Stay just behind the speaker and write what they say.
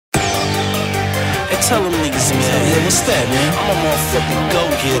tell them niggas, man. Yeah, what's that, man? I'm a motherfucking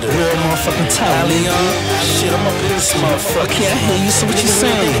go-getter. Real motherfucking talent. Alleon, shit, I'm up in this motherfucker. Okay, I hear you, so what you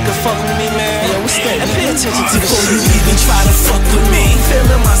saying? Nigga fuck with me, man. Yeah, what's that, And man? pay attention to the Before shit. you even try to fuck with me,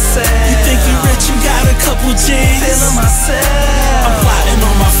 feeling myself. You think you rich, you got a couple G's. Feeling myself. I'm plotting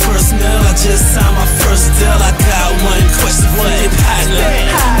on my first meal. I just signed my first deal. I got one question for your partner.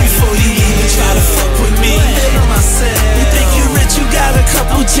 Before you even try to fuck with me, feeling myself. You think you rich, you got a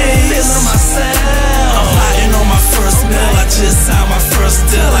couple G's. Feeling myself. I'm plotting on my first meal. I just signed my first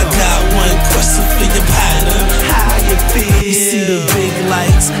deal. I got one question for your partner. How you feel? You see the big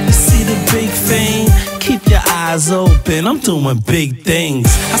lights, you see the big fame. Keep your eyes open, I'm doing big things.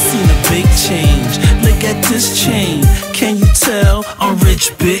 I seen a big change, look at this chain. Can you tell I'm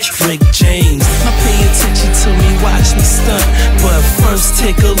rich, bitch, Rick James? Now pay attention to me, watch me stunt. But first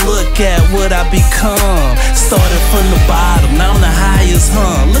take a look at what I become. Started from the bottom, now I'm the highest,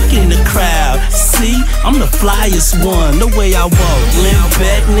 huh? Look in the crowd, see, I'm the flyest one. The way I walk, limp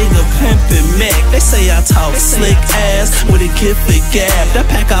back, nigga pimpin' Mac. They say I talk slick ass with a gift for gab. That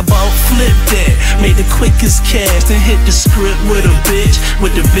pack I bought, flip that, made the quickest cash. Then hit the script with a bitch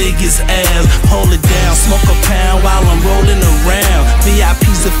with the biggest ass. Hold it down, smoke a pound while I'm rolling around.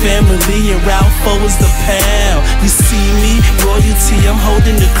 VIP's the family and Ralph 4 is the pound. You see me, royalty, I'm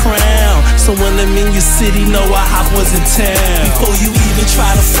holding the crown. So when I'm in your city, know I hop was in town. Before you even try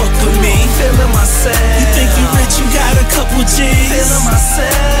to fuck with me, feeling myself. You think you rich, you got a couple G's. Feeling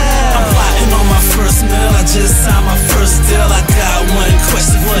myself. I'm plotting on my first meal. I just signed my first deal. I got one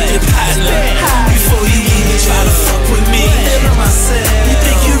question for your partner. Before you even try to fuck with me, feeling myself. You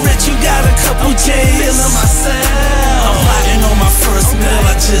think you rich, you got a couple G's. Feeling myself. I'm plotting on my first meal.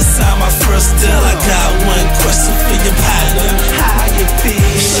 I just signed my first deal. I got one question for your partner. How you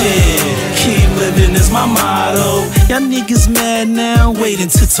feel? Shit, keep living is my motto. Y'all niggas mad now, wait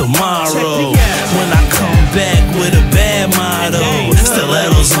until tomorrow. When I come back with a bad motto,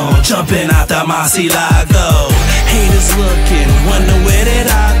 stilettos on, jumping out the Masilago. Haters looking, wonder where did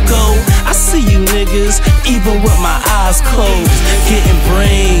I go? I see you niggas, even with my eyes closed. Getting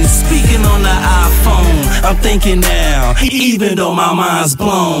brains, speaking on the iPhone. I'm thinking now, even though my mind's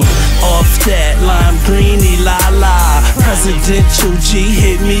blown. Off that lime greeny la la. Presidential G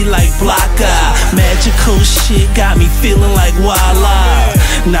hit me like Blocka. Magical shit got me feeling like voila.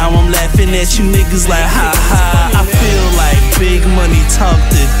 Now I'm laughing at you niggas like ha ha. I feel like big money talk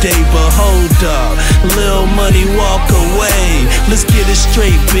today, but hold up, little money walk away. Let's get it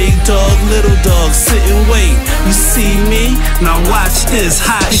straight, big dog, little dog, sit and wait. You see me? Now watch this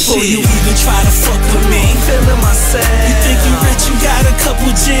hot shit. Before you even try to fuck with me, feeling myself. You think you rich, you got a couple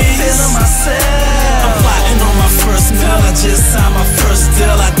G's. Feeling myself. I'm plotting on my first meal. I just signed my first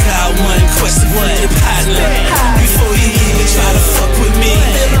deal. I got one question for your partner. Before you even try to fuck with me,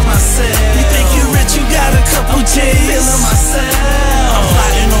 feeling